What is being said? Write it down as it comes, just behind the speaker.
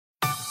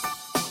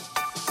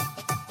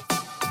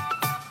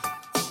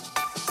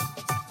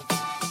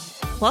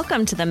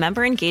Welcome to the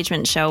Member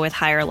Engagement Show with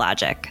Higher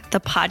Logic, the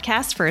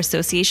podcast for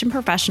association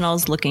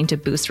professionals looking to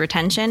boost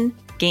retention,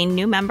 gain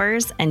new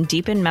members, and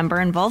deepen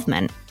member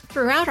involvement.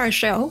 Throughout our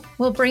show,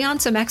 we'll bring on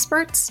some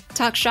experts,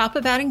 talk shop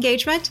about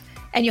engagement,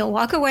 and you'll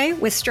walk away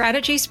with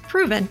strategies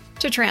proven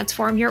to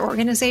transform your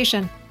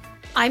organization.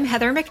 I'm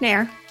Heather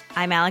McNair.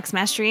 I'm Alex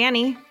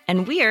Mastriani,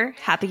 and we're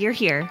happy you're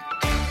here.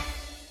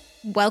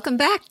 Welcome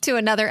back to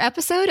another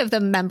episode of the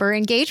Member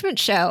Engagement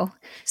Show.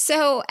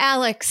 So,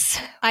 Alex,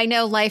 I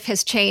know life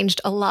has changed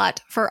a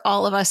lot for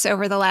all of us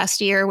over the last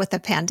year with the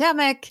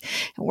pandemic,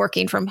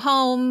 working from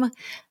home.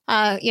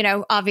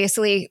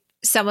 Obviously,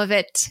 some of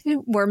it,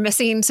 we're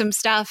missing some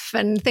stuff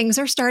and things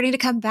are starting to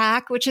come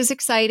back, which is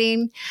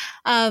exciting.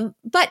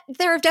 But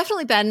there have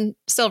definitely been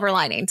silver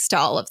linings to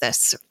all of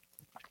this.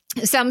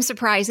 Some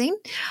surprising.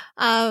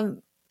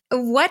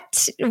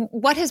 What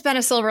has been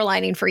a silver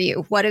lining for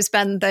you? What has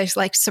been the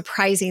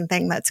surprising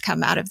thing that's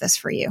come out of this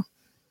for you?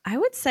 I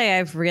would say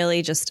I've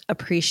really just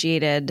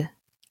appreciated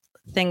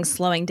things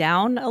slowing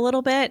down a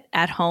little bit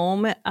at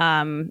home,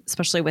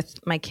 especially with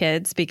my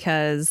kids,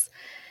 because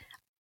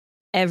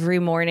every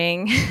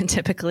morning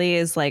typically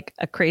is like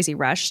a crazy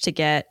rush to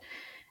get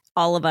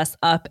all of us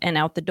up and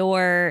out the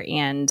door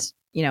and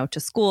to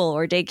school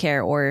or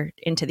daycare or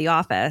into the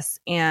office.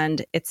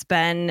 And it's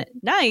been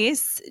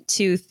nice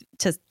to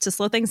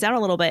slow things down a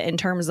little bit in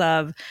terms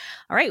of,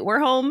 all right, we're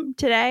home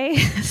today.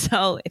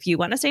 So if you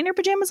want to stay in your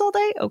pajamas all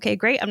day, okay,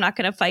 great. I'm not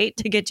going to fight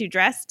to get you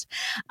dressed.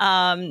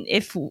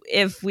 If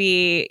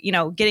we,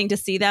 getting to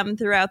see them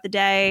throughout the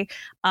day,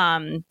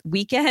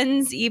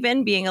 weekends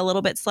even being a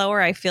little bit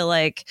slower, I feel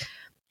like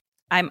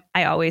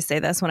I always say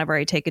this whenever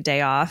I take a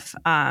day off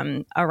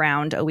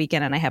around a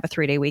weekend, and I have a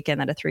 3-day weekend,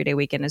 that a 3-day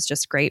weekend is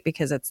just great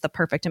because it's the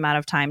perfect amount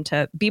of time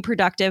to be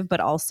productive, but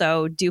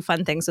also do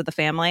fun things with the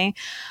family.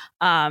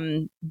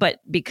 But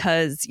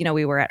because,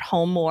 we were at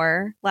home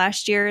more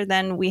last year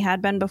than we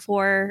had been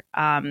before,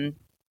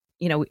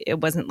 it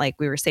wasn't like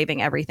we were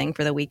saving everything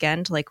for the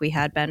weekend like we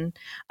had been.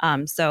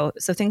 So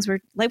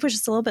life was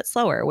just a little bit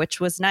slower, which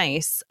was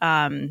nice.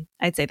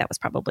 I'd say that was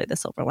probably the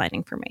silver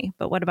lining for me.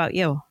 But what about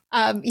you?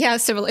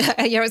 Similarly,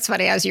 it's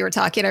funny, as you were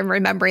talking, I'm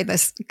remembering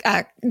this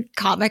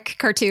comic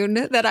cartoon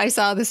that I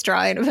saw, this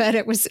drawing of it.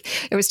 It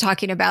was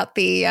talking about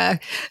the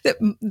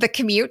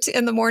commute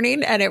in the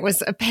morning, and it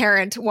was a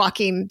parent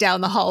walking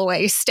down the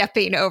hallway,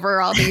 stepping over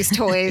all these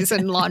toys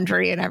and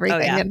laundry and everything.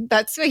 Oh, yeah. And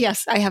that's,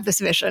 yes, I have this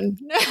vision.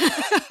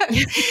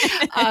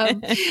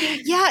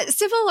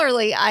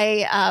 Similarly,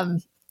 I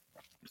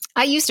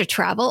used to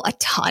travel a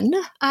ton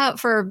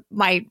for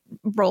my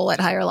role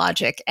at Higher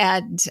Logic,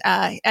 and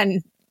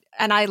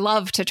I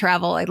love to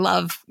travel. I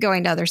love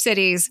going to other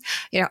cities.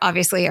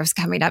 Obviously, I was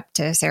coming up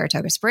to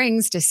Saratoga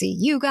Springs to see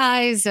you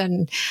guys,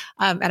 and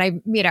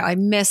I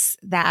miss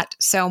that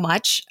so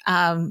much.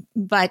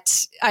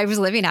 But I was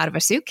living out of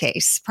a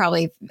suitcase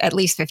probably at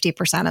least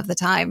 50% of the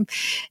time,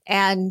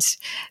 and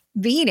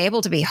being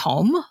able to be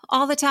home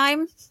all the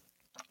time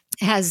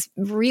has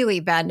really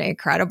been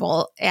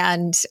incredible.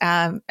 And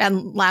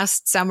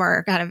last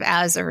summer, kind of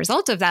as a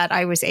result of that,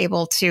 I was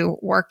able to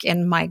work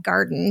in my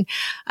garden.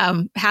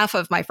 Half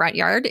of my front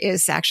yard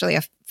is actually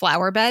a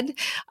flower bed,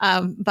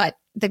 but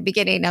the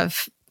beginning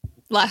of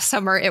last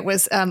summer, it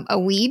was a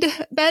weed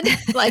bed,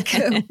 like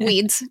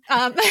weeds.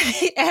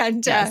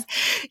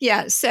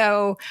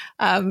 So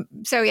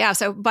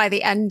by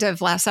the end of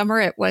last summer,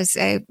 it was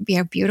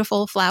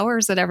beautiful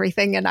flowers and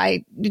everything.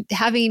 And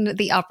having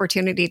the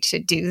opportunity to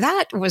do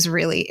that was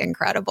really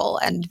incredible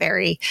and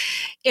very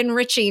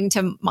enriching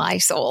to my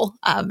soul,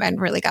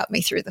 and really got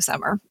me through the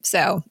summer.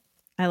 So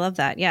I love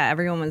that. Yeah,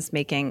 everyone was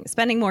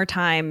spending more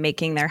time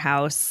making their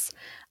house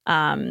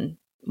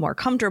more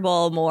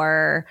comfortable,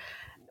 more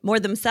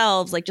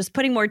themselves, like just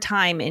putting more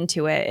time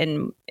into it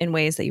in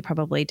ways that you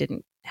probably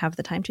didn't have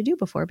the time to do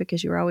before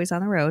because you were always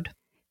on the road.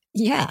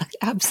 Yeah,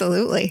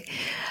 absolutely.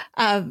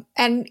 And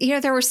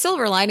there were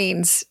silver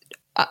linings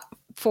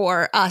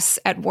for us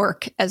at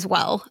work as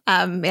well,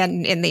 and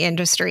in the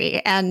industry.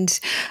 And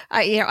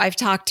I've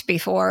talked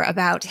before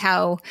about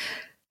how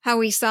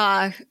we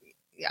saw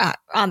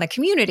on the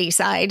community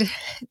side,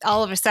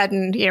 all of a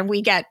sudden,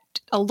 we get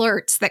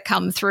alerts that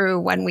come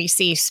through when we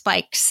see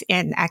spikes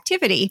in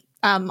activity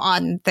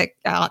on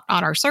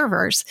our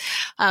servers,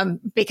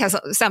 because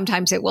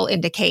sometimes it will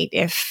indicate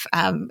if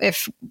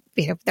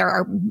there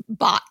are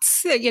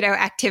bots,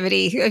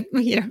 activity,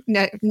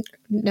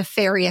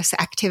 nefarious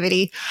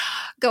activity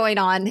going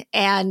on,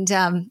 and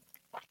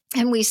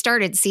we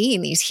started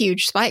seeing these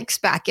huge spikes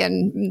back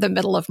in the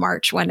middle of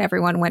March when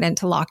everyone went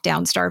into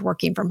lockdown, started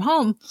working from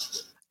home.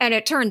 And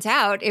it turns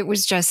out it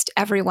was just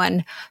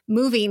everyone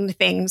moving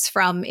things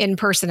from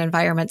in-person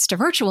environments to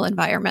virtual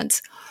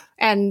environments.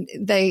 And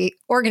the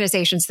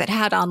organizations that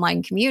had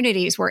online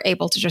communities were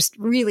able to just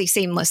really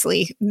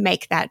seamlessly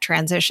make that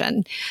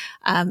transition.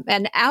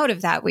 And out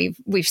of that,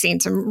 we've seen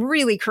some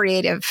really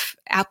creative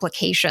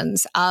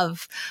applications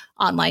of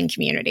online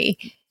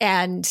community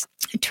and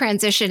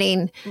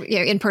transitioning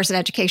in-person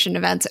education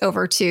events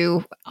over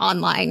to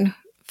online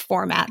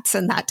formats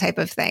and that type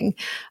of thing,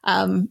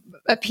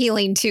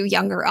 appealing to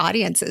younger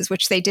audiences,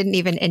 which they didn't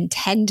even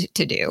intend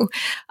to do.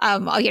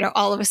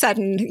 All of a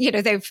sudden,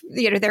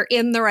 they're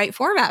in the right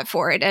format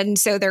for it. And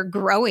so they're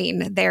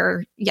growing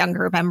their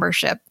younger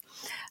membership.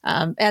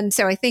 And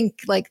so I think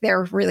like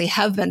there really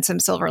have been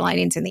some silver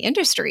linings in the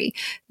industry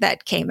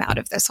that came out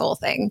of this whole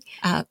thing.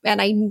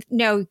 And I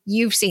know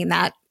you've seen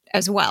that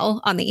as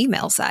well on the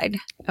email side.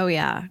 Oh,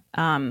 yeah.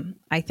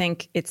 I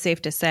think it's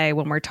safe to say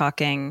when we're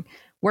talking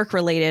work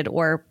related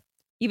or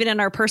even in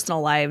our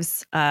personal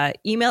lives,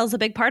 email is a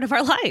big part of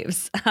our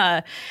lives.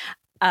 For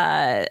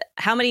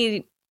how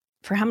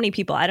many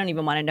people, I don't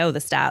even want to know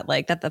the stat,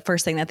 like that the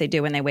first thing that they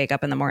do when they wake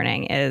up in the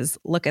morning is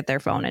look at their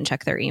phone and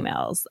check their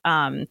emails.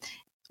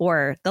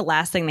 Or the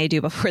last thing they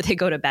do before they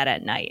go to bed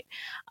at night.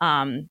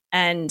 And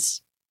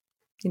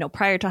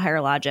prior to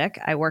HireLogic,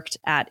 I worked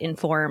at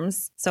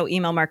Informs. So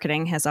email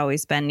marketing has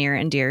always been near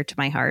and dear to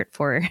my heart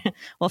for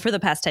the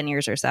past 10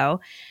 years or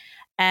so.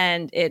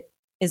 And it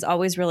is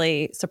always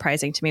really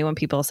surprising to me when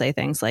people say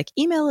things like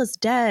email is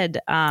dead.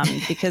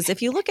 Because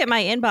if you look at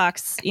my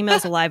inbox, email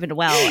is alive and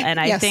well. And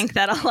I think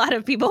that a lot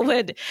of people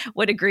would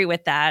agree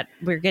with that.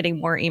 We're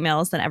getting more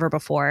emails than ever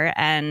before.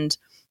 And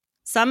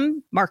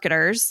some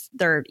marketers,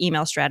 their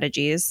email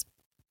strategies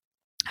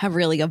have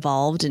really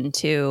evolved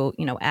into,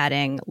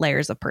 adding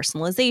layers of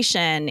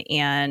personalization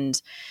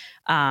and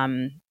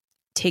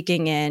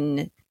taking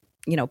in,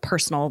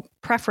 personal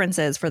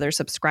preferences for their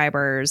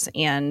subscribers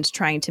and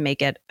trying to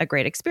make it a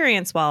great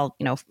experience while,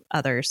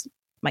 others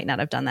might not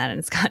have done that and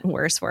it's gotten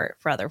worse for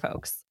other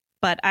folks.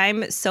 But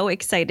I'm so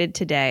excited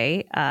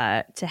today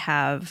to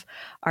have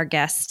our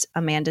guest,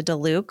 Amanda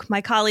DeLuke,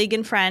 my colleague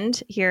and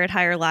friend here at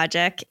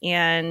HireLogic.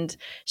 And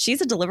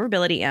she's a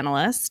deliverability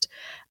analyst.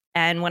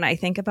 And when I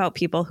think about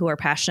people who are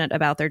passionate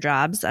about their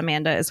jobs,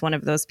 Amanda is one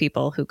of those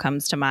people who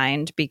comes to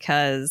mind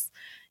because,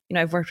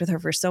 I've worked with her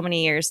for so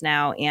many years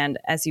now. And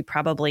as you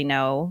probably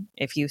know,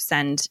 if you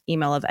send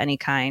email of any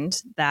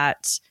kind,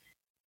 that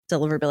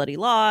deliverability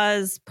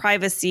laws,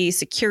 privacy,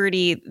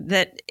 security,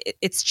 that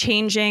it's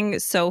changing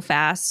so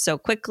fast, so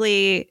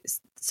quickly.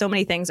 So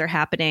many things are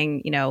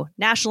happening,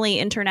 nationally,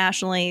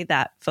 internationally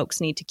that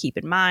folks need to keep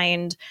in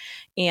mind.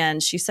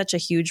 And she's such a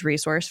huge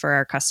resource for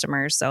our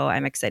customers. So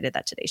I'm excited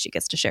that today she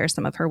gets to share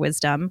some of her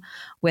wisdom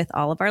with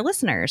all of our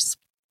listeners.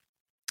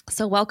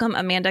 So welcome,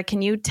 Amanda.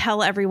 Can you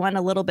tell everyone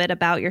a little bit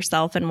about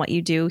yourself and what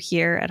you do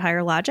here at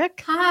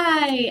HireLogic?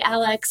 Hi,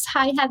 Alex.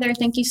 Hi, Heather.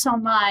 Thank you so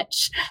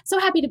much. So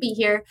happy to be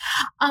here.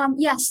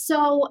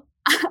 So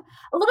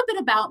a little bit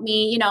about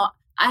me,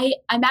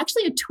 I'm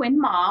actually a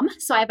twin mom.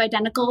 So I have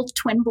identical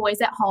twin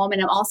boys at home,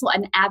 and I'm also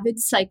an avid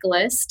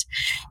cyclist.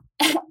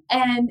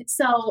 And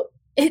so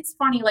it's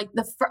funny, like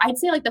I'd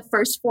say like the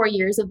first 4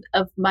 years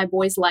of my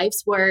boys'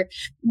 lives were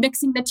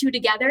mixing the two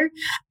together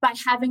by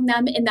having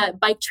them in the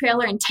bike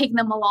trailer and taking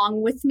them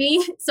along with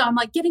me. So I'm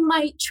like getting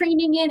my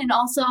training in, and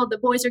also the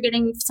boys are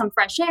getting some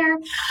fresh air.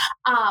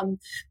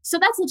 So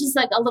that's just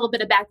like a little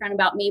bit of background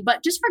about me.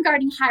 But just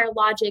regarding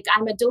HireLogic,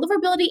 I'm a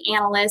deliverability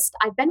analyst.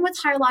 I've been with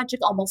HireLogic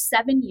almost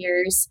 7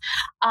 years.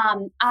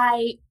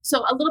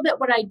 So a little bit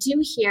what I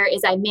do here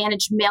is I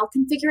manage mail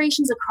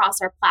configurations across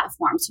our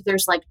platform. So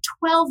there's like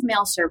 12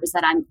 mail servers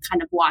that I'm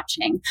kind of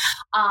watching.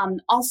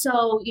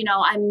 Also,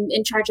 I'm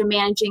in charge of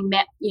managing,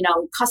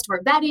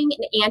 customer vetting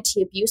and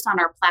anti-abuse on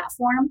our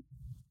platform.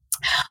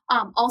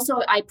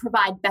 Also, I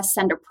provide best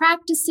sender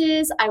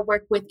practices. I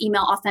work with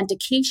email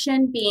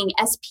authentication, being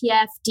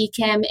SPF,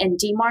 DKIM, and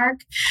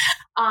DMARC.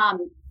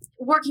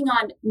 Working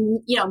on,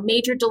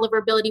 major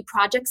deliverability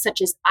projects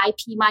such as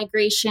IP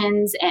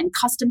migrations and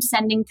custom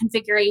sending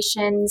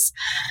configurations.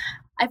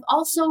 I've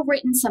also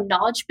written some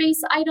knowledge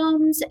base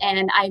items,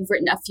 and I've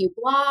written a few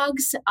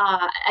blogs.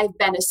 I've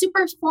been a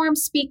super forum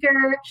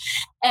speaker.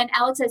 And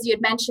Alex, as you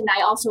had mentioned,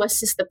 I also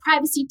assist the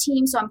privacy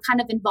team. So I'm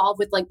kind of involved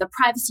with like the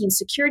privacy and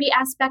security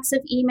aspects of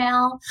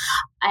email.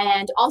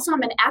 And also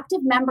I'm an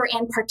active member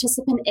and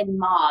participant in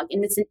MOG,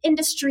 and it's an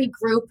industry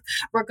group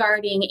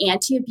regarding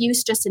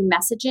anti-abuse just in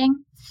messaging.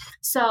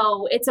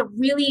 So it's a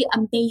really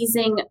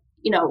amazing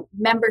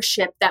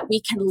membership that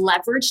we can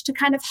leverage to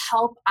kind of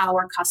help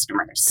our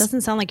customers. Doesn't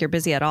sound like you're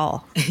busy at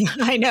all.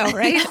 I know,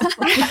 right?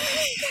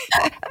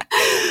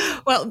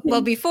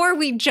 Well, before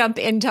we jump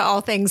into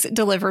all things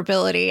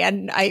deliverability,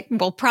 and I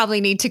will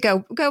probably need to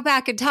go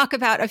back and talk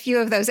about a few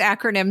of those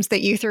acronyms that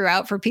you threw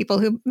out for people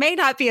who may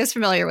not be as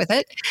familiar with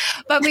it.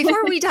 But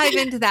before we dive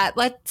into that,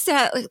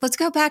 let's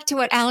go back to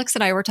what Alex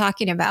and I were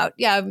talking about.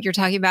 Yeah, you're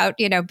talking about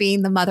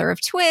being the mother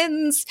of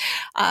twins,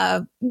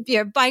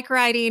 bike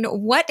riding.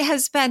 What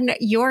has been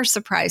your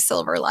surprise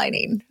silver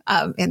lining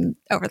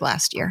over the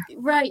last year?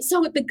 Right.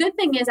 So the good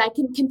thing is I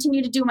can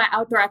continue to do my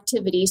outdoor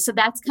activities. So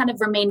that's kind of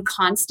remained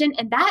constant.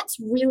 And that's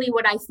really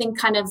what I think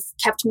kind of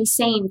kept me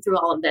sane through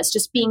all of this.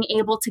 Just being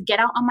able to get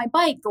out on my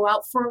bike, go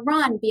out for a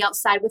run, be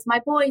outside with my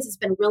boys has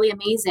been really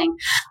amazing.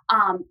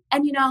 And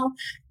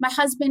my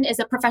husband is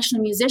a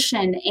professional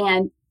musician,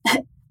 and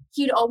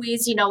he'd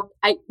always,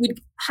 I'd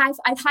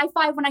high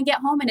five when I get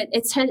home, and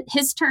it's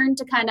his turn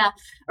to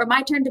or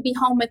my turn to be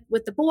home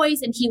with the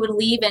boys, and he would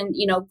leave and,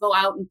 go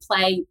out and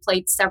play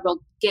several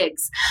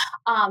gigs.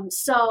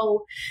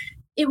 So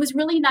it was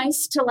really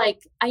nice to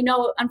I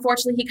know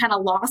unfortunately he kind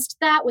of lost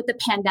that with the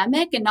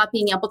pandemic and not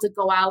being able to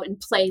go out and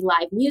play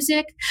live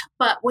music.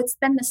 But what's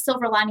been the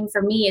silver lining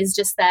for me is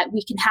just that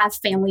we can have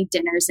family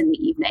dinners in the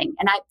evening.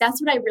 And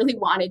that's what I really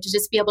wanted, to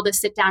just be able to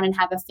sit down and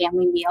have a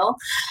family meal.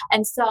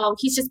 And so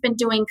he's just been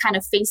doing kind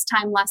of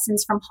FaceTime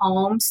lessons from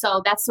home.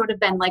 So that's sort of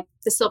been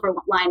the silver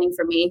lining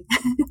for me.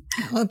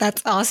 Well,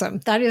 that's awesome.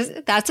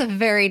 That's a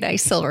very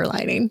nice silver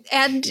lining.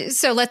 And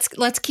so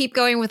let's keep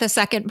going with the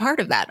second part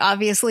of that.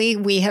 Obviously,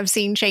 we have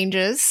seen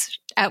changes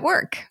at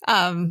work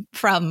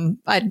from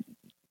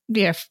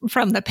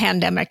the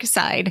pandemic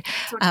side.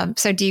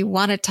 So do you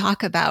want to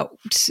talk about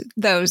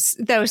those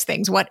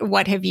things?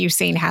 What have you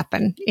seen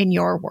happen in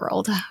your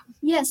world?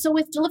 Yeah. So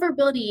with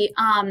deliverability,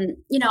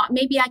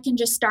 maybe I can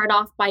just start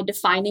off by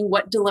defining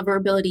what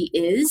deliverability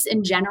is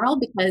in general,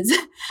 because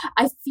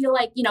I feel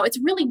like, it's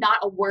really not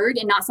a word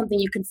and not something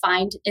you can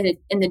find in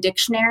the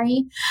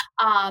dictionary,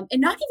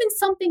 and not even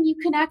something you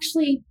can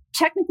actually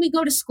technically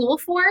go to school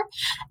for.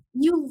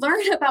 You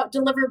learn about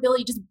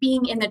deliverability just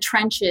being in the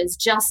trenches,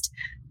 just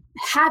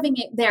having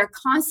it there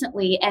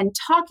constantly and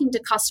talking to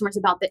customers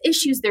about the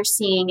issues they're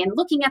seeing and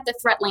looking at the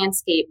threat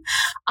landscape.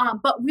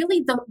 But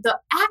really the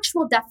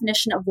actual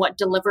definition of what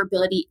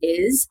deliverability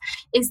is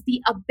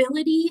the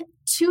ability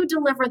to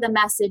deliver the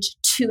message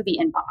to the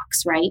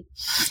inbox, right?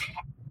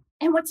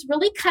 And what's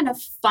really kind of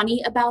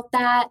funny about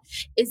that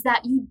is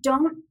that you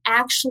don't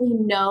actually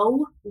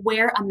know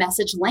where a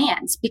message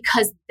lands,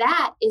 because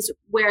that is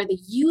where the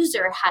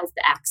user has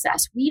the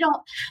access. We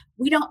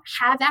don't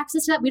have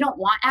access to that. We don't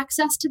want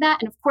access to that.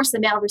 And of course, the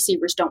mail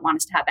receivers don't want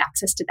us to have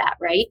access to that,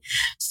 right?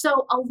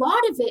 So a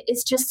lot of it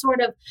is just sort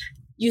of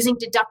using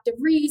deductive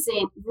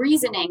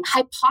reasoning,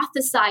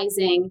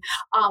 hypothesizing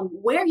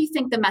where you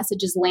think the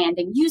message is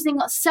landing, using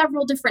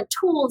several different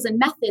tools and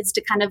methods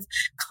to kind of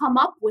come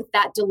up with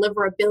that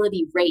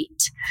deliverability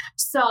rate.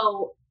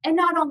 So, and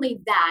not only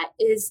that,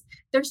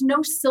 there's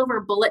no silver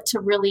bullet to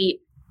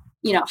really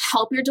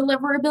help your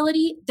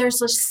deliverability. There's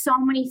just so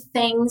many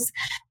things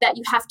that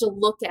you have to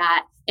look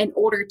at in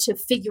order to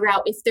figure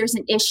out if there's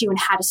an issue and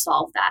how to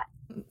solve that.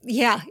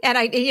 Yeah.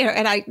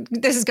 And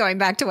this is going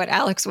back to what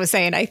Alex was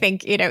saying. I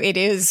think, it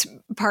is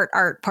part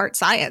art, part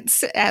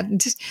science.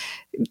 And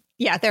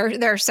yeah,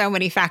 there are so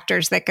many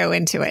factors that go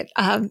into it.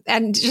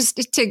 And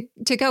just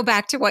to go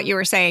back to what you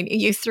were saying,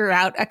 you threw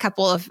out a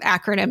couple of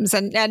acronyms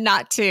and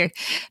not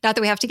that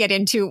we have to get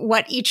into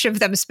what each of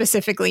them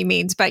specifically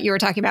means, but you were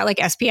talking about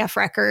SPF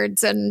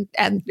records and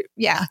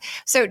yeah.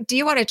 So do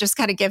you want to just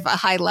kind of give a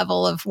high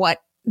level of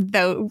what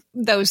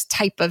those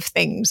type of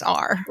things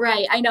are?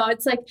 Right. I know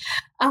it's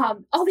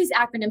all these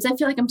acronyms. I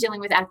feel like I'm dealing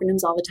with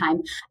acronyms all the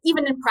time.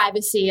 Even in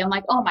privacy, I'm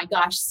like, oh my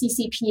gosh,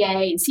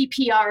 CCPA and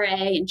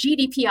CPRA and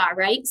GDPR,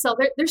 right? So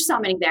there's so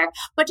many there.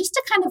 But just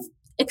to kind of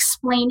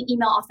explain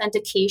email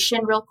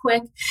authentication real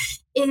quick,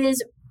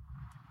 is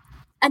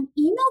an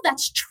email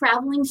that's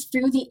traveling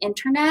through the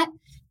internet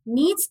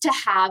needs to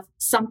have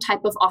some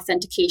type of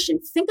authentication.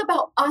 Think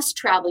about us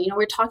traveling. We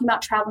were talking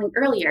about traveling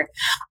earlier.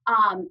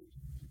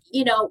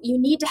 You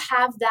need to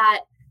have that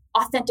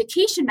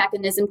authentication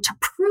mechanism to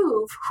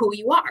prove who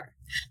you are.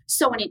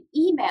 So in an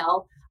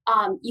email,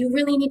 you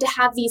really need to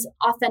have these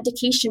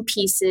authentication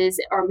pieces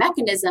or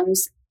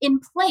mechanisms in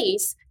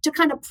place to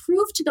kind of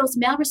prove to those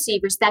mail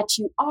receivers that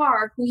you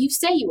are who you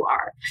say you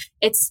are.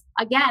 It's,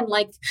 again,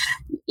 like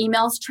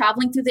emails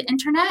traveling through the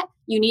internet,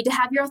 you need to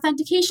have your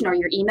authentication or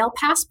your email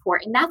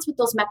passport, and that's what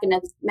those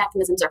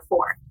mechanisms are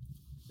for.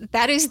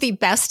 That is the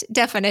best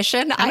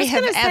definition I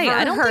have ever heard.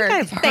 I don't think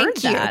I've heard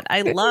that.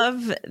 I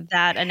love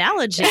that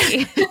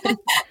analogy.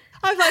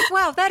 I'm like,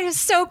 wow, that is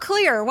so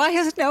clear. Why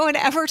has no one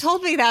ever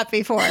told me that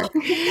before?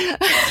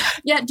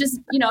 Yeah,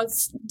 just,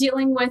 it's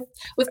dealing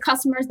with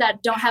customers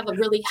that don't have a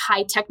really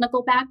high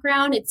technical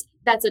background.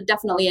 That's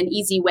definitely an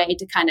easy way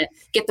to kind of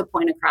get the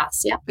point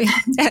across. Yeah.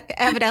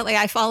 Evidently,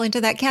 I fall into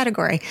that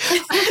category.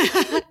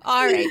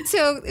 All right.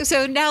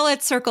 So now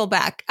let's circle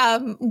back.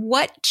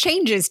 What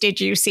changes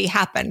did you see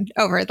happen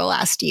over the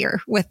last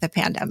year with the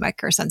pandemic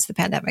or since the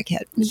pandemic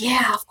hit?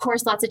 Yeah, of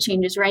course, lots of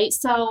changes, right?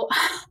 So,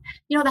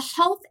 the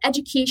health,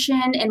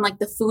 education, and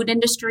the food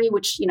industry,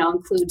 which,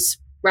 includes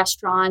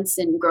restaurants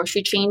and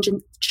grocery chains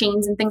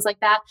and things like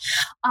that.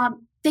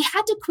 They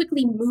had to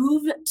quickly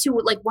move to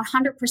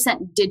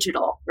 100%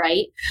 digital,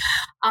 right?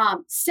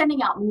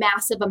 Sending out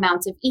massive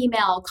amounts of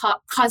email,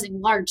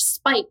 causing large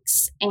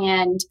spikes.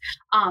 And,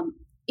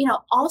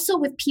 also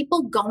with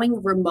people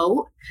going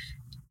remote,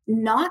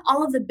 not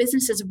all of the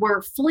businesses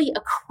were fully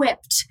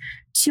equipped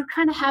to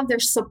kind of have their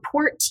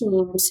support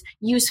teams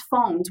use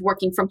phones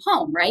working from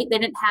home, right? They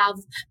didn't have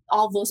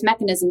all those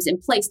mechanisms in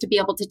place to be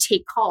able to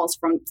take calls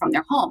from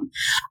their home.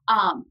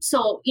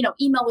 So,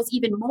 email was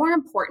even more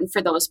important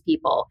for those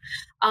people.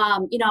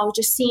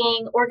 Just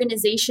seeing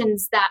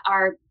organizations that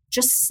are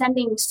just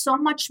sending so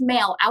much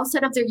mail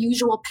outside of their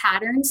usual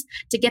patterns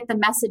to get the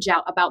message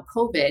out about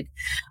COVID.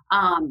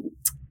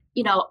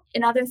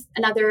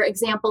 Another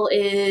example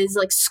is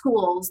like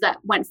schools that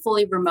went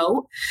fully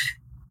remote.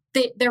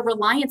 Their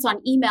reliance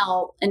on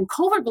email and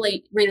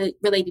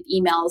COVID-related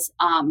emails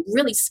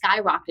really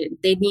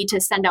skyrocketed. They need to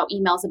send out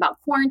emails about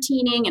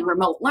quarantining and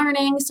remote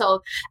learning.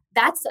 So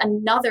that's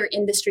another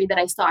industry that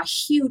I saw a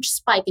huge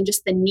spike in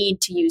just the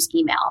need to use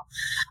email.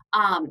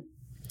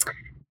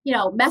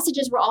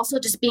 Messages were also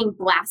just being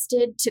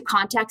blasted to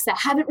contacts that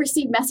haven't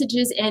received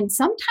messages in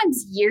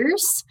sometimes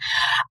years,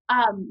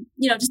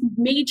 just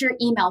major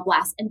email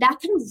blasts. And that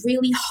can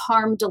really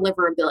harm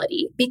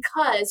deliverability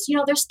because,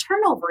 there's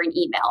turnover in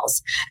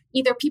emails,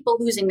 either people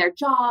losing their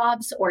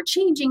jobs or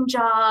changing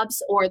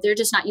jobs, or they're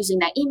just not using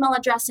that email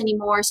address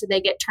anymore. So they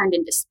get turned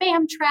into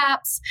spam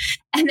traps.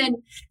 And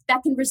then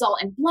that can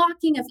result in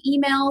blocking of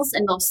emails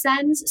and those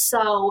sends.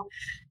 So,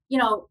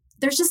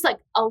 there's just like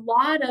a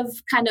lot of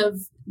kind of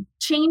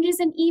changes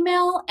in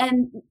email,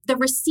 and the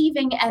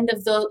receiving end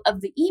of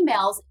the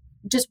emails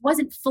just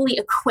wasn't fully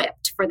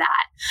equipped for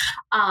that.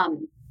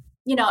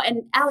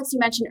 And Alex, you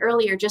mentioned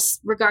earlier just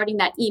regarding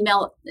that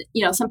email,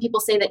 some people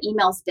say that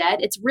email's dead.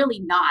 It's really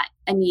not.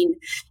 I mean,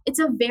 it's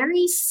a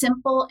very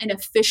simple and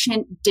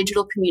efficient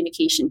digital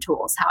communication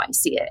tool is how I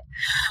see it.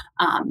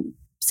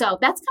 So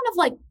that's kind of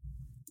like,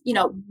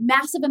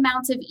 massive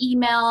amounts of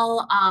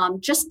email,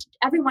 just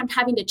everyone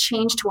having to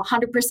change to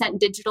 100%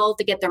 digital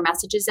to get their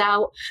messages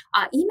out.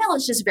 Email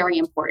is just very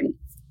important.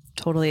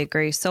 Totally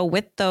agree. So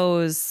with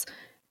those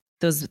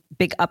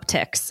big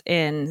upticks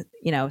in,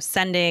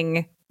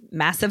 sending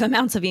massive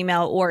amounts of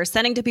email or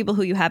sending to people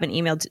who you haven't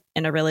emailed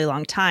in a really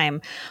long time,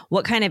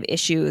 what kind of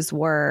issues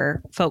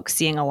were folks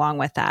seeing along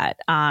with that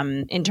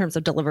in terms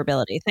of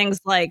deliverability? Things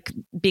like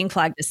being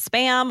flagged as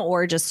spam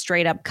or just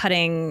straight up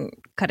cutting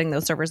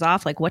those servers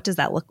off? Like what did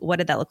that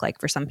look like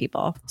for some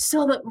people?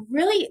 So the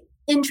really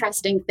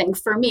interesting thing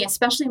for me,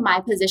 especially my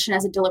position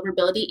as a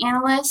deliverability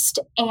analyst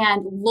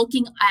and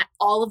looking at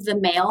all of the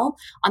mail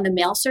on the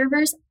mail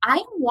servers, I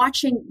am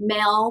watching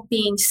mail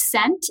being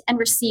sent and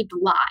received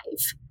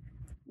live,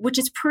 which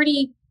is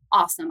pretty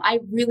awesome. I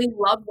really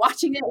love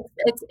watching it.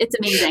 It's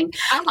amazing.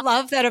 I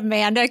love that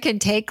Amanda can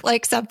take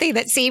like something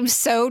that seems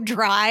so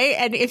dry,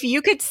 and if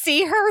you could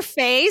see her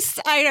face,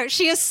 I know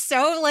she is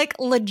so like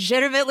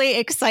legitimately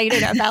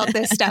excited about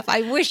this stuff.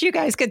 I wish you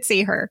guys could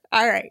see her.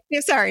 All right.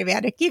 Sorry,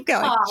 Amanda. Keep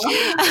going.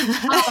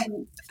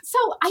 So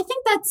I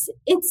think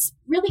it's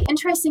really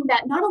interesting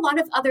that not a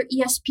lot of other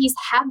ESPs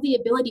have the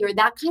ability or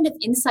that kind of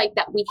insight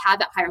that we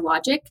have at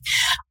HireLogic.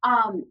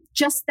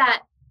 Just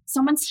that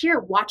someone's here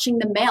watching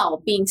the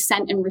mail being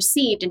sent and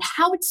received and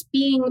how it's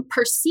being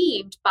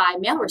perceived by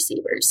mail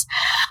receivers.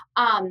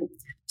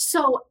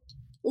 So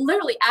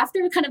literally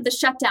after kind of the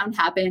shutdown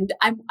happened,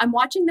 I'm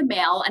watching the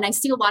mail and I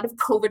see a lot of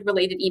COVID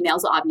related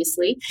emails,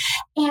 obviously.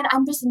 And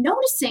I'm just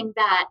noticing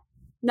that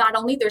not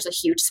only there's a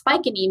huge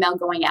spike in email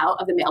going out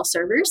of the mail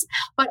servers,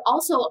 but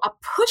also a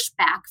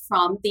pushback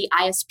from the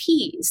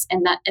ISPs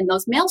and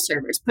those mail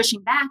servers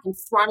pushing back and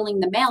throttling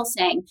the mail,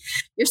 saying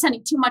you're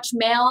sending too much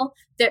mail.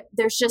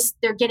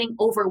 They're getting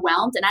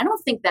overwhelmed, and I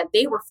don't think that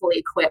they were fully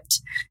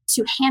equipped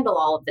to handle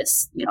all of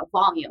this,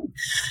 volume.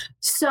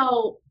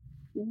 So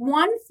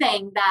one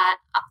thing that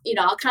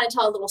I'll kind of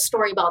tell a little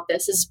story about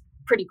this is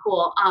pretty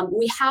cool.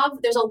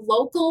 There's a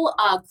local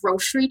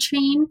grocery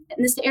chain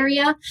in this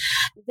area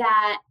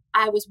that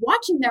I was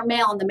watching their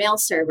mail on the mail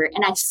server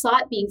and I saw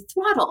it being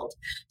throttled.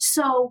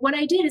 So what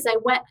I did is I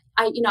went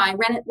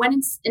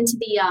into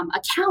the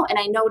account and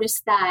I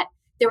noticed that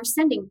they were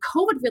sending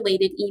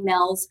COVID-related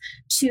emails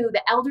to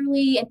the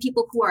elderly and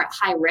people who are at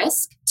high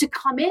risk to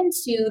come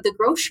into the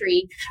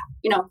grocery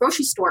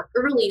store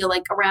early,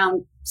 like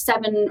around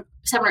 7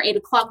 or 8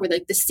 o'clock, were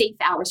like the safe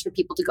hours for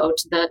people to go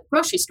to the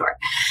grocery store.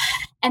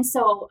 And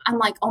so I'm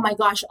like, oh my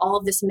gosh, all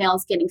of this mail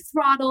is getting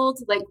throttled.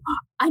 Like,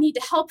 I need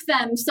to help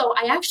them. So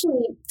I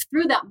actually,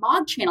 through that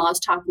mod channel I was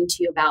talking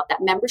to you about, that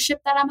membership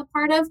that I'm a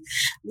part of,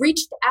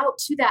 reached out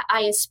to that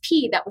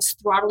ISP that was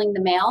throttling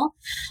the mail.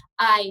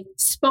 I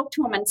spoke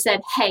to him and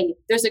said, hey,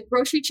 there's a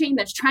grocery chain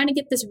that's trying to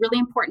get this really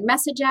important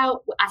message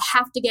out. I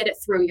have to get it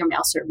through your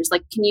mail servers.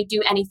 Like, can you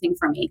do anything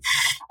for me?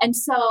 And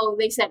so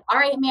they said, all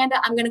right,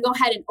 Amanda, I'm going to go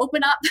ahead and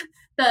open up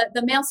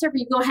the mail server.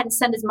 You go ahead and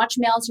send as much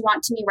mail as you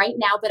want to me right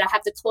now, but I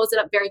have to close it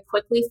up very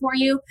quickly for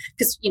you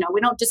because, we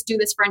don't just do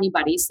this for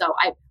anybody. So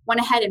I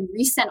went ahead and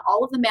resent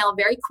all of the mail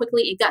very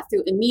quickly. It got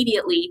through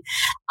immediately.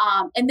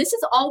 And this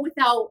is all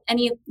without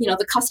any,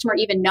 the customer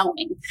even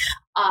knowing.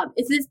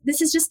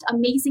 This is just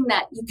amazing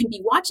that you can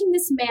be watching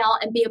this mail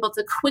and be able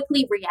to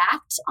quickly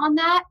react on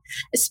that,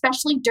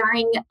 especially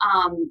during,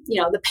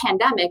 the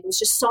pandemic. It was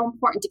just so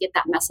important to get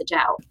that message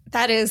out.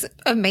 That is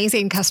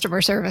amazing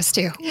customer service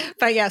too.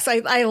 But yes,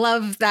 I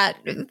love that,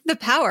 the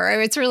power. I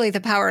mean, it's really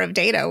the power of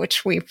data,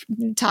 which we've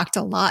talked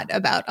a lot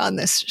about on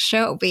this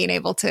show, being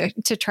able to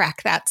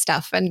track that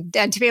stuff and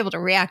to be able to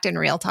react in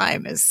real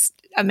time is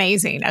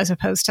amazing as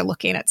opposed to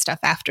looking at stuff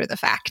after the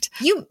fact.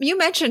 You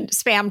mentioned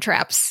spam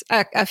traps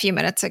a few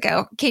minutes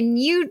ago. Can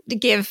you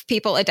give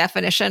people a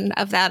definition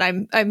of that?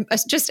 I'm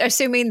just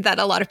assuming that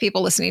a lot of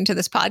people listening to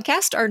this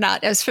podcast are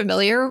not as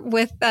familiar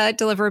with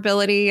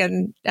deliverability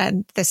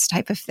and this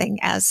type of thing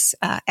as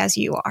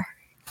you are.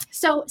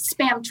 So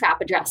spam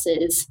trap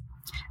addresses.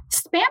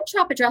 Spam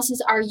trap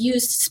addresses are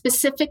used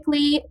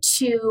specifically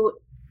to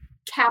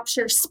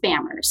capture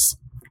spammers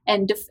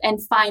and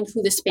find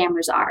who the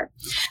spammers are.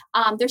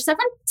 There's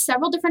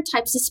several different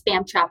types of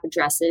spam trap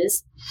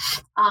addresses.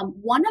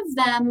 One of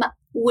them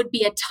would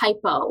be a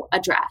typo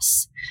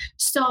address.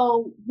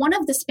 So one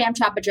of the spam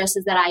trap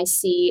addresses that I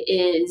see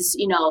is,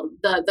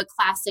 the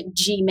classic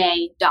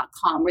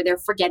gmail.com, where they're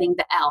forgetting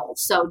the L.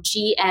 So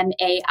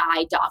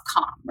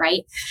gmai.com,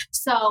 right?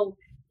 So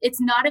it's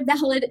not a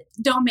valid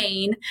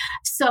domain.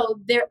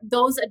 So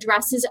those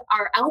addresses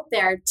are out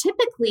there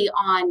typically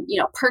on,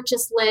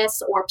 purchase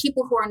lists or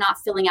people who are not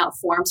filling out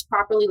forms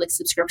properly, like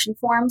subscription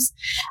forms.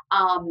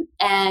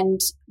 And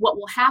what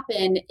will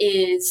happen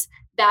is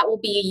that will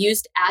be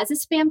used as a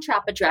spam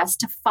trap address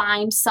to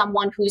find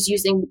someone who's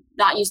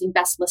not using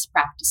best list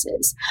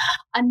practices.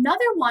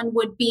 Another one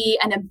would be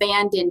an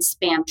abandoned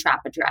spam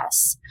trap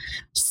address.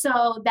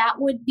 So that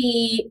would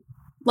be,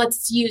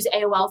 let's use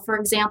AOL, for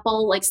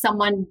example. Like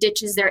someone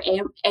ditches their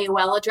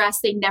AOL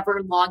address, they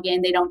never log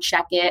in, they don't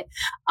check it,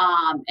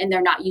 and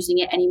they're not using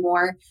it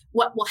anymore.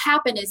 What will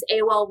happen is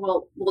AOL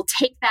will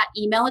take that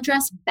email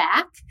address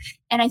back,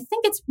 and I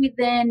think it's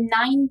within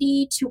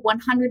 90 to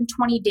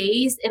 120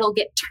 days, it'll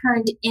get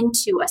turned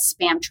into a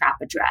spam trap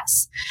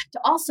address to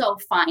also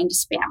find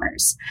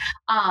spammers.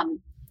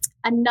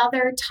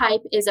 Another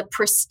type is a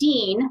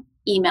pristine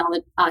email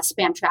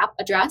spam trap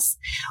address,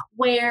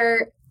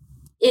 where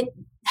it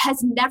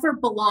has never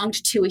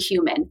belonged to a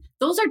human.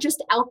 Those are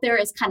just out there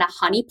as kind of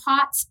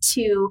honeypots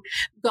to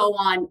go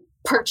on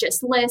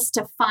purchase lists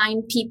to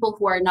find people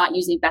who are not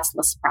using best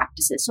list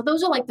practices. So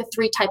those are like the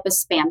three type of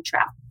spam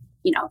trap,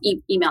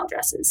 email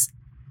addresses.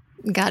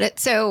 Got it.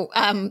 So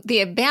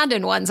the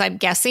abandoned ones, I'm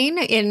guessing,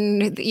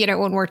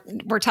 when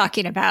we're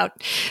talking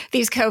about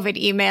these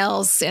COVID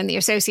emails in the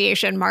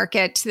association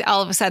market,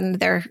 all of a sudden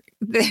they're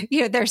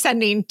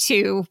sending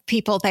to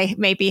people they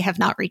maybe have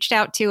not reached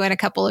out to in a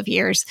couple of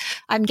years.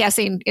 I'm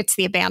guessing it's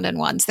the abandoned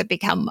ones that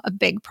become a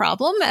big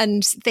problem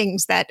and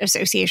things that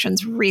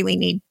associations really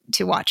need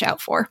to watch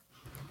out for.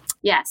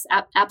 Yes,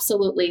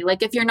 absolutely.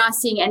 Like if you're not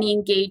seeing any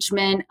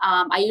engagement,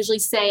 I usually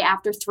say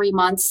after 3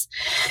 months,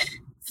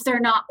 if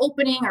they're not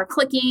opening or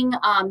clicking,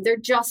 they're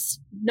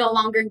just no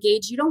longer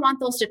engaged. You don't want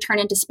those to turn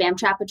into spam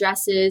trap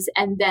addresses.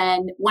 And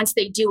then once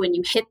they do and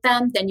you hit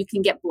them, then you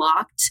can get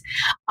blocked.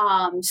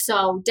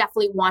 So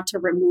definitely want to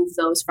remove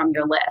those from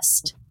your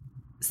list.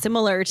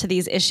 Similar to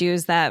these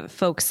issues that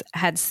folks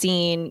had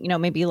seen,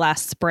 maybe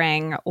last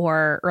spring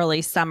or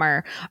early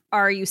summer,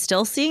 are you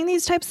still seeing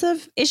these types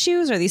of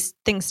issues? Are these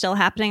things still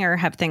happening, or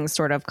have things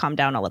sort of calmed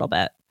down a little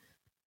bit?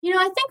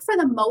 I think for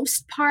the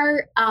most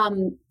part,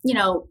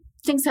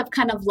 things have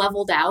kind of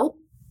leveled out,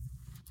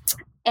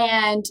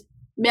 and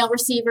mail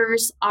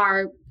receivers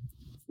are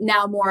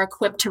now more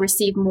equipped to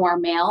receive more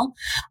mail.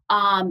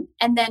 And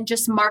then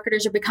just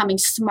marketers are becoming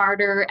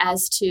smarter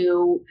as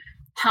to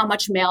how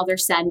much mail they're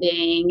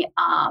sending,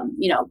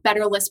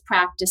 better list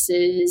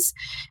practices,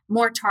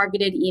 more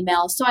targeted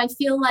emails. So I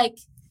feel like,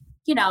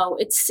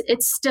 it's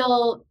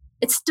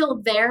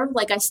still there.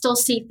 Like I still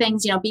see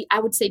things, I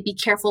would say be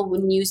careful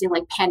when using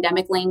like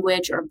pandemic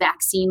language or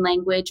vaccine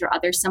language or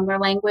other similar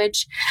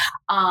language.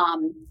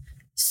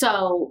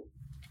 So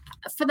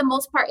for the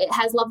most part, it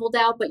has leveled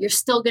out, but you're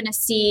still going to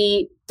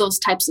see those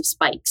types of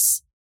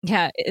spikes.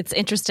 Yeah, it's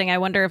interesting. I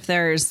wonder if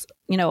there's,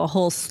 a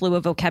whole slew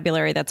of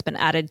vocabulary that's been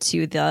added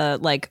to the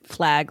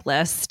flag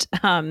list.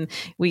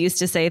 We used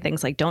to say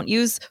things like don't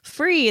use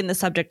free in the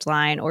subject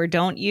line, or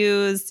don't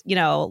use,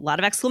 a lot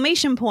of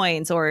exclamation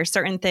points, or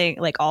certain thing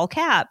like all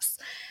caps,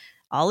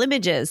 all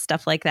images,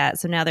 stuff like that.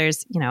 So now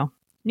there's,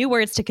 new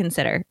words to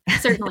consider.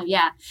 Certainly,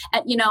 yeah.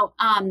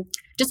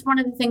 Just one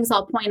of the things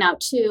I'll point out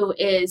too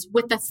is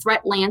with the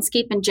threat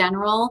landscape in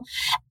general,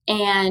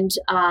 and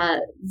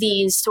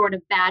these sort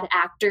of bad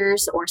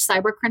actors or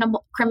cyber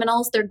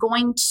criminals, they're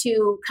going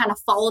to kind of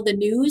follow the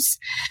news.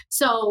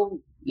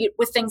 So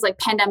with things like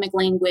pandemic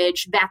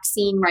language,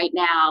 vaccine right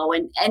now,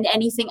 and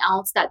anything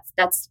else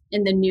that's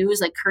in the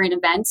news, like current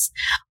events,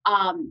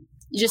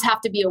 you just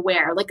have to be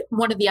aware. Like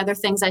one of the other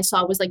things I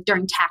saw was like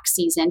during tax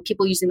season,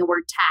 people using the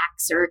word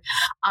tax or,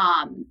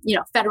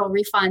 federal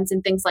refunds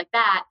and things like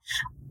that.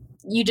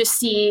 You just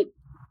see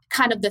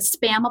kind of the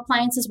spam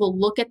appliances will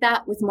look at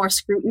that with more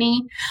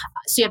scrutiny.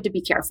 So you have to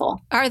be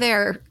careful. Are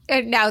there,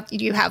 now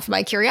you have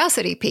my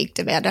curiosity piqued,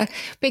 Amanda,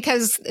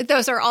 because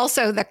those are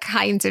also the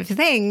kinds of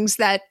things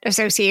that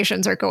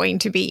associations are going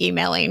to be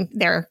emailing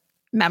their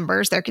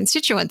members, their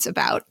constituents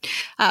about,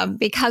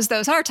 because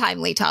those are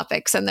timely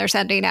topics and they're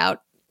sending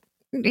out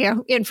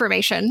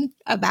information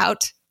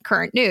about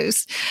current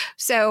news.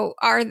 So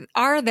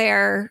are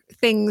there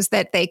things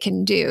that they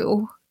can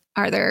do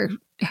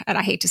and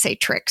I hate to say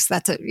tricks,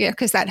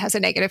 because that has a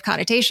negative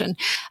connotation.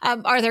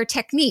 Are there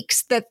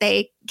techniques that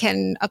they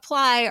can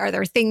apply? Are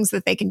there things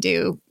that they can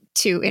do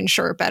to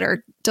ensure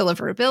better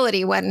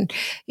deliverability when,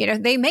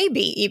 they may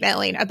be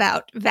emailing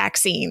about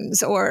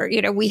vaccines, or,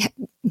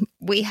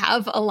 we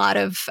have a lot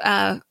of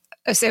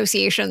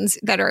associations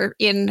that are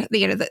in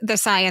the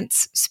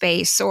science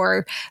space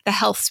or the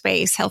health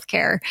space,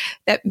 healthcare,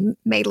 that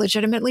may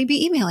legitimately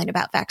be emailing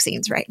about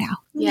vaccines right now.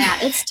 Yeah,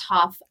 it's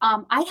tough.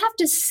 I have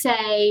to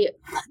say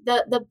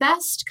the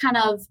best kind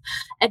of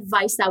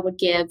advice I would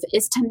give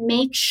is to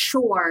make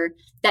sure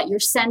that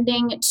you're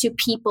sending to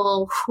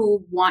people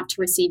who want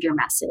to receive your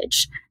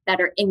message,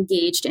 that are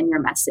engaged in your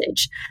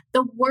message.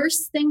 The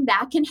worst thing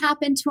that can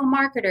happen to a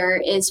marketer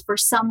is for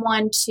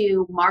someone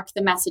to mark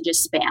the message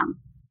as spam.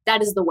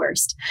 That is the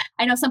worst.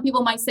 I know some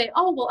people might say,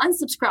 oh, well,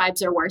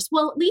 unsubscribes are worse.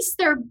 Well, at least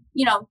they're,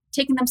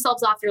 taking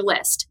themselves off your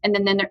list, and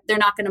then they're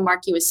not going to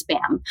mark you as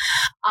spam.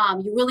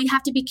 You really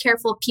have to be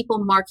careful of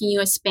people marking you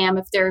as spam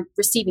if they're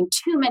receiving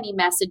too many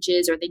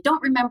messages, or they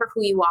don't remember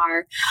who you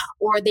are,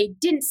 or they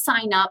didn't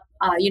sign up.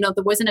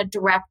 There wasn't a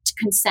direct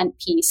consent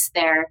piece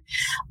there.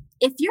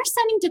 If you're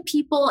sending to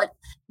people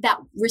that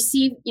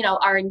receive,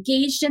 are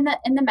engaged in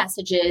the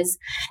messages,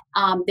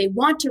 they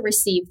want to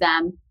receive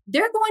them,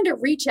 they're going to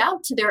reach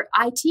out to their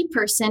IT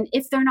person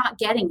if they're not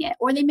getting it,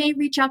 or they may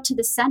reach out to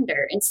the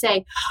sender and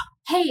say,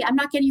 hey, I'm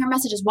not getting your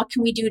messages. What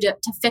can we do to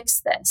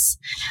fix this?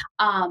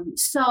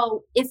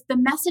 So if the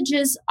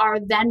messages are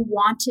then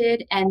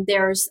wanted and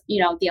there's,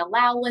 the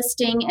allow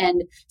listing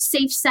and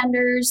safe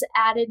senders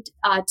added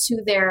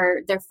to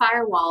their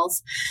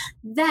firewalls,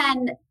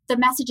 then the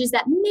messages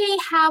that may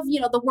have,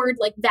 the word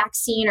like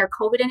vaccine or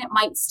COVID in it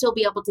might still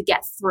be able to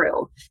get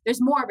through.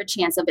 There's more of a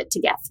chance of it to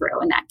get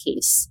through in that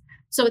case.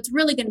 So it's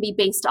really going to be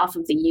based off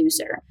of the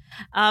user.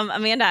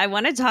 Amanda, I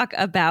want to talk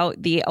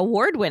about the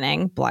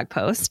award-winning blog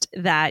post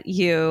that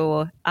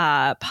you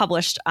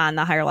published on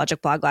the Higher Logic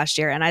blog last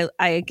year. And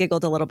I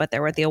giggled a little bit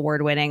there with the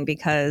award-winning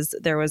because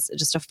there was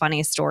just a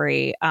funny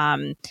story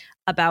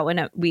about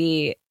when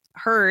we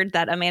heard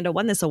that Amanda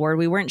won this award.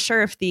 We weren't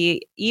sure if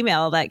the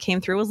email that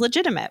came through was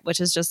legitimate, which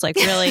is just like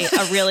really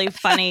a really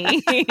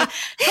funny coincidence.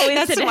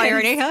 That's some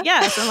irony, huh?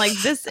 Yes, I'm like,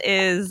 this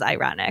is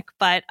ironic.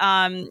 But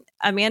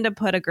Amanda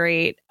put a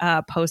great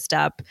post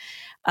up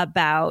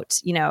about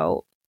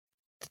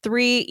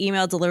 3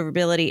 email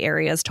deliverability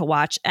areas to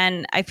watch,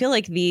 and I feel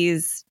like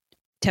these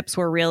tips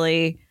were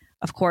really,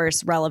 of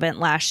course, relevant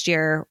last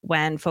year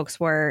when folks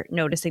were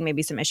noticing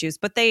maybe some issues,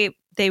 but they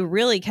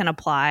really can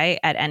apply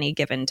at any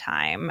given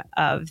time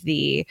of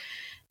the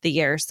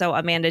year. So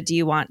Amanda, do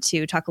you want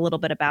to talk a little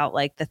bit about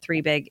like the 3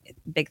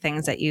 big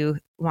things that you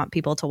want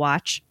people to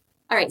watch?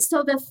 All right.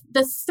 So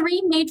the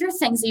 3 major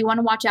things that you want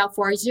to watch out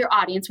for is your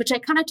audience, which I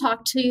kind of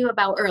talked to you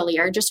about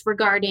earlier, just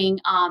regarding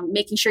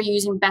making sure you're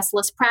using best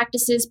list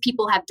practices.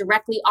 People have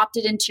directly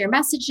opted into your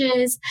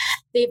messages.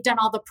 They've done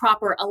all the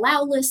proper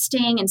allow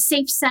listing and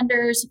safe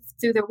senders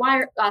through their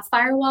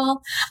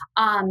firewall.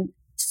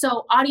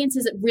 So audience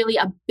is really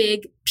a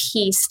big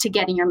piece to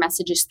getting your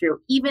messages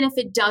through, even if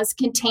it does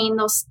contain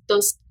those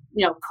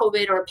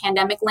COVID or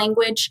pandemic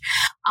language.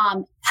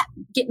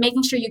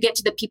 Making sure you get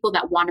to the people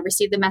that want to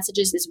receive the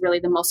messages is really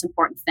the most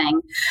important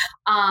thing.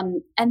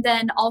 And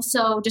then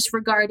also just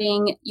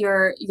regarding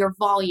your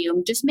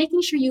volume, just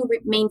making sure you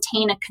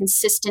maintain a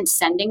consistent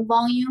sending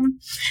volume.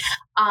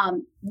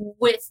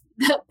 With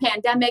the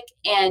pandemic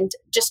and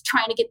just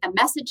trying to get the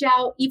message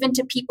out, even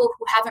to people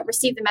who haven't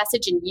received the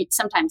message in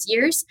sometimes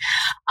years,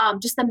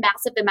 just the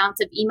massive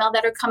amounts of email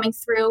that are coming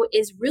through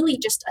is really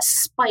just a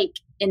spike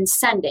in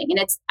sending, and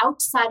it's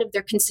outside of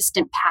their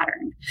consistent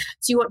pattern.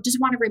 So you just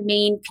want to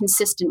remain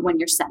consistent when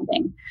you're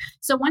sending.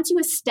 So once you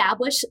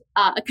establish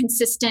a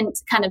consistent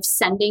kind of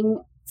sending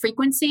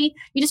frequency,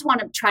 you just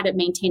want to try to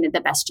maintain it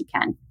the best you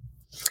can.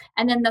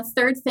 And then the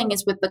third thing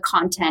is with the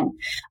content.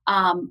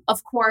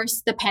 Of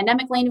course, the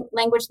pandemic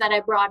language that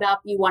I brought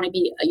up, you want to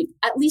be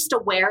at least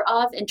aware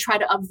of and try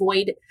to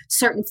avoid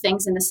certain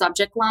things in the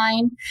subject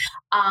line.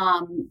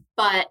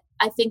 But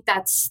I think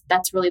that's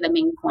really the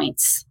main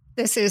points.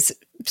 This is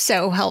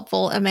so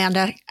helpful,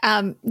 Amanda.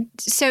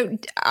 So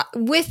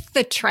with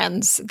the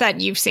trends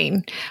that you've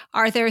seen,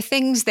 are there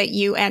things that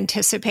you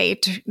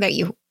anticipate, that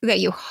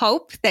you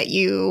hope, that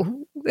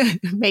you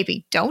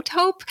maybe don't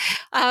hope,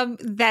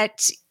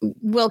 that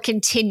will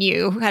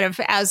continue kind of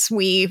as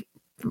we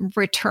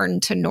return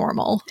to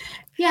normal?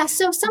 Yeah,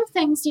 so some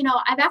things,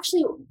 I've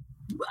actually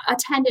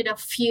attended a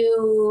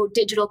few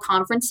digital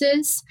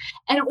conferences,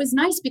 and it was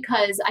nice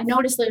because I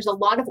noticed there's a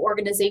lot of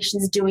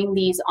organizations doing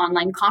these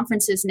online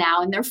conferences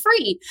now, and they're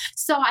free.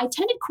 So I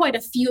attended quite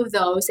a few of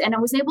those, and I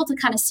was able to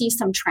kind of see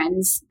some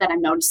trends that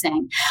I'm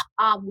noticing.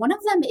 One of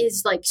them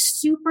is like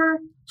super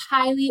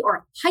highly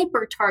or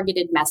hyper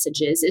targeted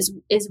messages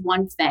is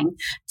one thing.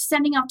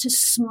 Sending out to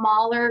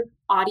smaller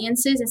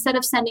audiences. Instead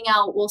of sending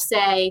out, we'll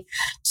say,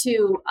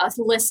 to a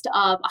list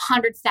of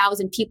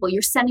 100,000 people,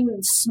 you're sending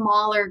them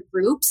smaller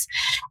groups.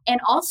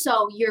 And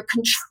also you're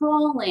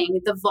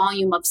controlling the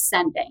volume of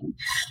sending.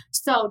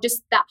 So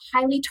just that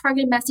highly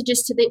targeted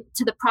messages to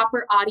the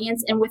proper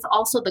audience, and with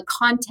also the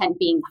content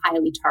being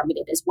highly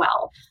targeted as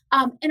well.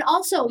 And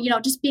also,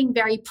 just being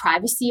very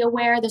privacy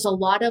aware. There's a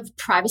lot of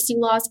privacy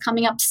laws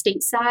coming up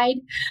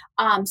stateside.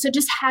 So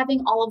just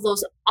having all of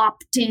those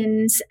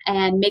opt-ins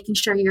and making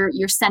sure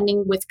you're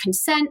sending with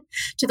consent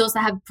to those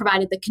that have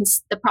provided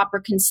the proper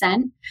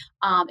consent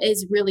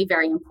is really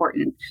very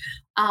important.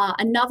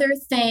 Another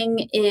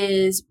thing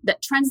is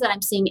that trends that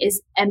I'm seeing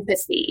is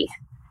empathy.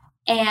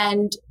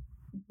 And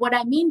what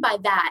I mean by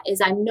that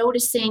is I'm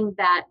noticing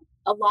that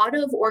a lot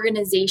of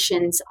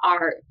organizations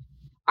are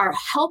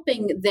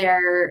helping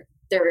their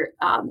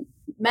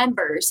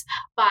members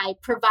by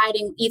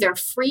providing either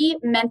free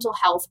mental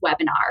health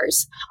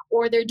webinars,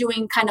 or they're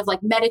doing kind of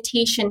like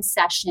meditation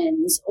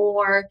sessions,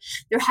 or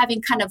they're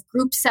having kind of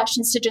group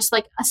sessions to just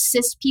like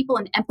assist people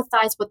and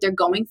empathize what they're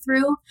going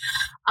through.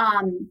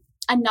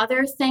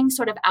 Another thing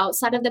sort of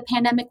outside of the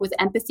pandemic with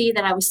empathy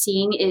that I was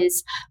seeing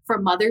is for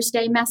Mother's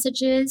Day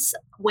messages,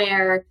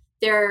 where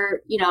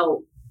they're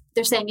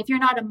saying, if you're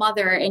not a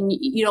mother and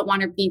you don't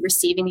want to be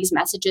receiving these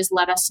messages,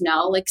 let us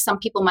know. Like, some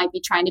people might be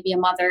trying to be a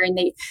mother and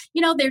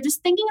they're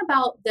just thinking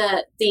about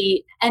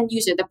the end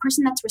user, the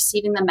person that's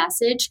receiving the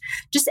message,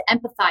 just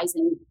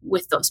empathizing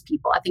with those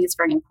people. I think it's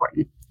very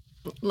important.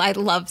 I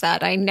love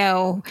that. I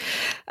know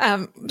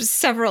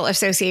several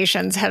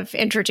associations have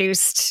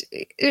introduced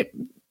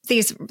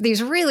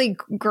these really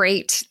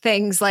great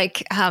things,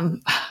 like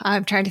I'm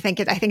trying to think.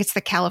 I think it's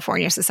the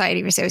California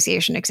Society of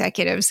Association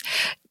Executives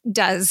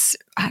does,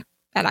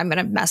 and I'm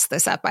going to mess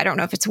this up, I don't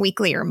know if it's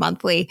weekly or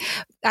monthly,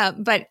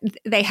 but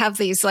they have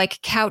these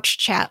like couch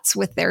chats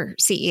with their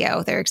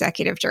CEO, their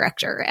executive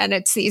director, and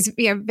it's these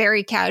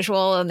very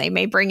casual, and they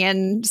may bring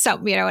in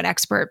some an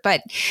expert,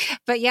 but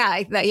yeah,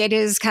 it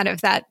is kind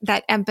of that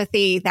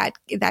empathy, that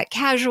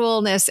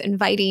casualness,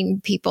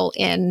 inviting people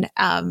in,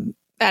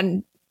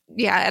 and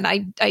yeah, and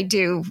I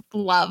do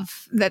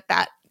love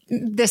that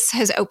this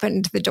has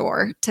opened the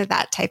door to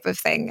that type of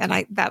thing,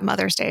 and that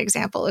Mother's Day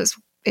example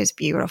is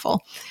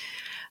beautiful.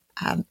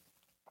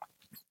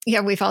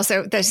 We've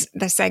also the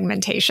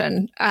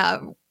segmentation.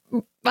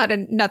 But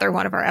another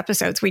one of our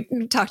episodes, we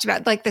talked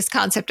about like this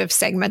concept of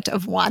segment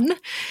of one.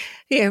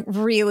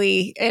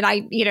 Really, and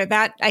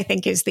that I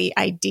think is the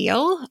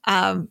ideal.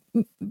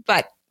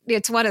 But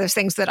it's one of those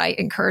things that I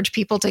encourage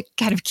people to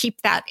kind of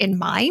keep that in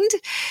mind,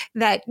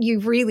 that you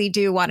really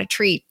do want to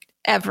treat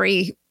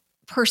every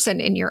person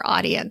in your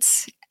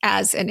audience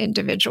as an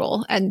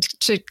individual and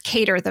to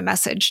cater the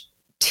message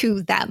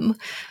to them.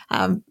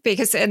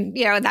 Because, and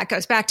that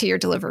goes back to your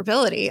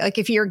deliverability. Like,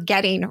 if you're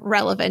getting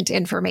relevant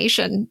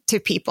information to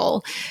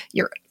people,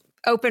 your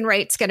open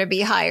rate's going to be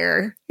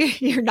higher.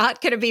 You're not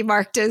going to be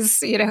marked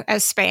as,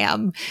 as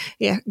spam.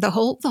 Yeah. The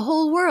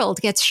whole world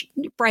gets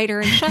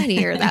brighter and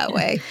shinier that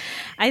way.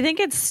 I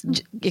think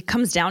it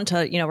comes down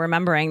to,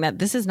 remembering that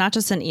this is not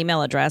just an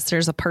email address.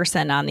 There's a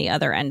person on the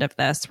other end of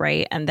this,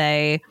 right? And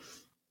they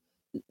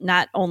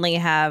not only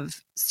have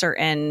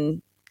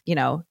certain,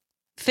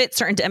 fit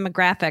certain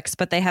demographics,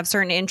 but they have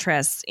certain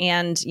interests,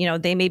 and,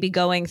 they may be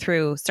going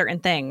through certain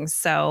things.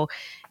 So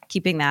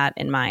keeping that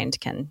in mind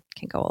can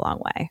go a long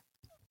way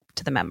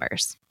to the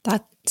members.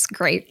 That's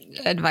great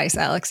advice,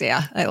 Alex.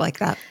 Yeah, I like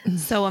that.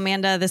 So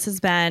Amanda, this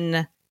has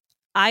been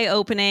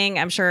eye-opening.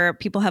 I'm sure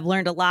people have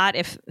learned a lot.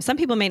 If some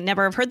people may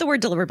never have heard the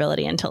word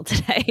deliverability until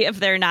today, if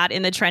they're not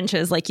in the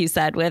trenches, like you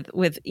said,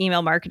 with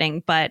email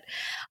marketing. But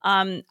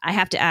I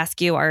have to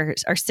ask you, our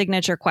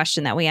signature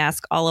question that we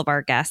ask all of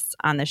our guests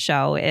on the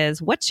show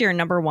is, what's your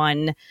number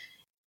one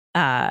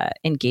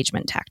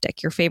engagement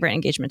tactic? Your favorite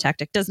engagement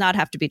tactic does not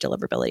have to be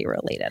deliverability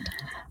related.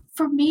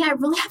 For me, I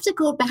really have to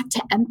go back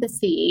to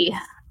empathy.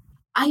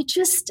 I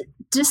just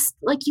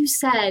like you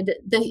said,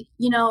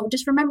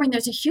 just remembering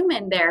there's a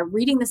human there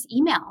reading this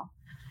email.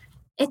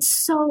 It's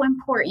so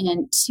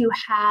important to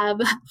have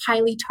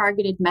highly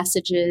targeted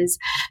messages,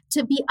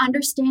 to be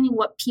understanding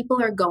what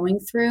people are going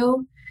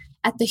through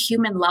at the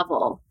human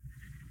level.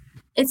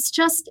 It's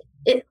just,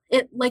 it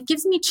like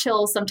gives me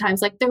chills sometimes.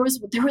 Like there was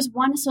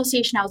one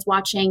association I was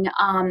watching,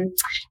 and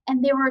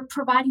they were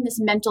providing this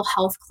mental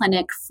health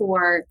clinic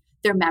for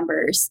their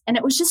members, and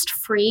it was just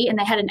free, and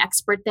they had an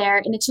expert there,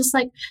 and it's just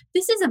like,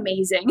 this is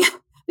amazing.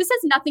 This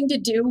has nothing to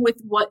do with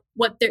what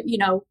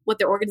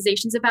their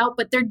organization's about,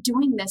 but they're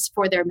doing this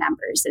for their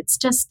members. It's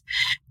just,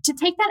 to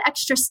take that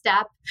extra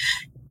step,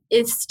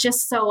 it's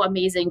just so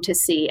amazing to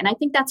see. And I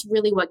think that's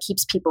really what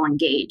keeps people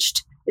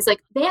engaged. It's like,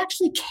 they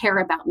actually care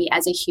about me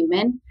as a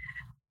human.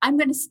 I'm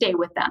going to stay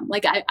with them.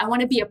 Like, I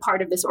want to be a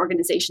part of this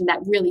organization that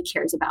really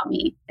cares about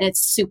me. And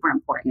it's super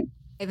important.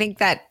 I think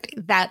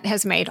that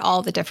has made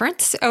all the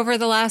difference over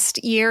the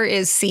last year,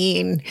 is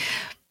seeing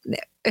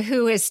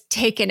who has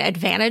taken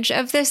advantage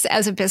of this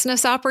as a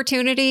business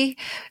opportunity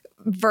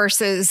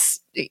versus,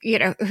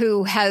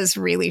 who has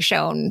really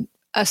shown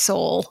a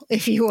soul,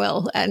 if you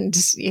will, and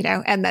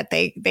and that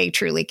they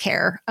truly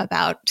care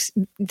about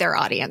their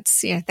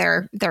audience,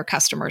 their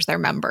customers, their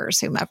members,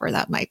 whomever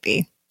that might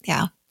be.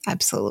 Yeah,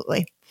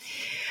 absolutely.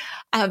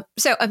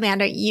 So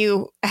Amanda,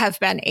 you have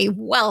been a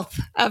wealth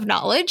of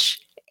knowledge.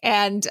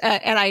 And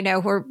I know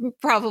we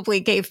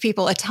probably gave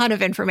people a ton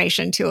of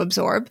information to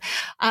absorb.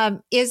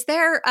 Is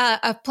there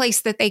a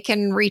place that they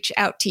can reach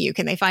out to you?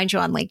 Can they find you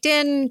on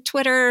LinkedIn,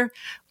 Twitter?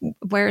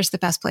 Where's the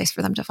best place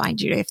for them to find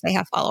you if they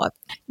have follow-up?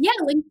 Yeah,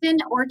 LinkedIn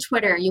or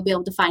Twitter, you'll be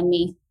able to find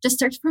me. Just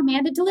search for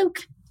Amanda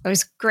DeLuke. It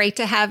was great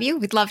to have you.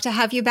 We'd love to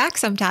have you back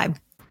sometime.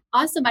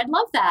 Awesome. I'd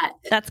love that.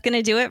 That's going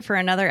to do it for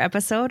another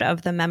episode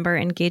of the Member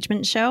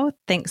Engagement Show.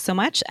 Thanks so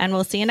much, and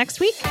we'll see you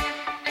next week.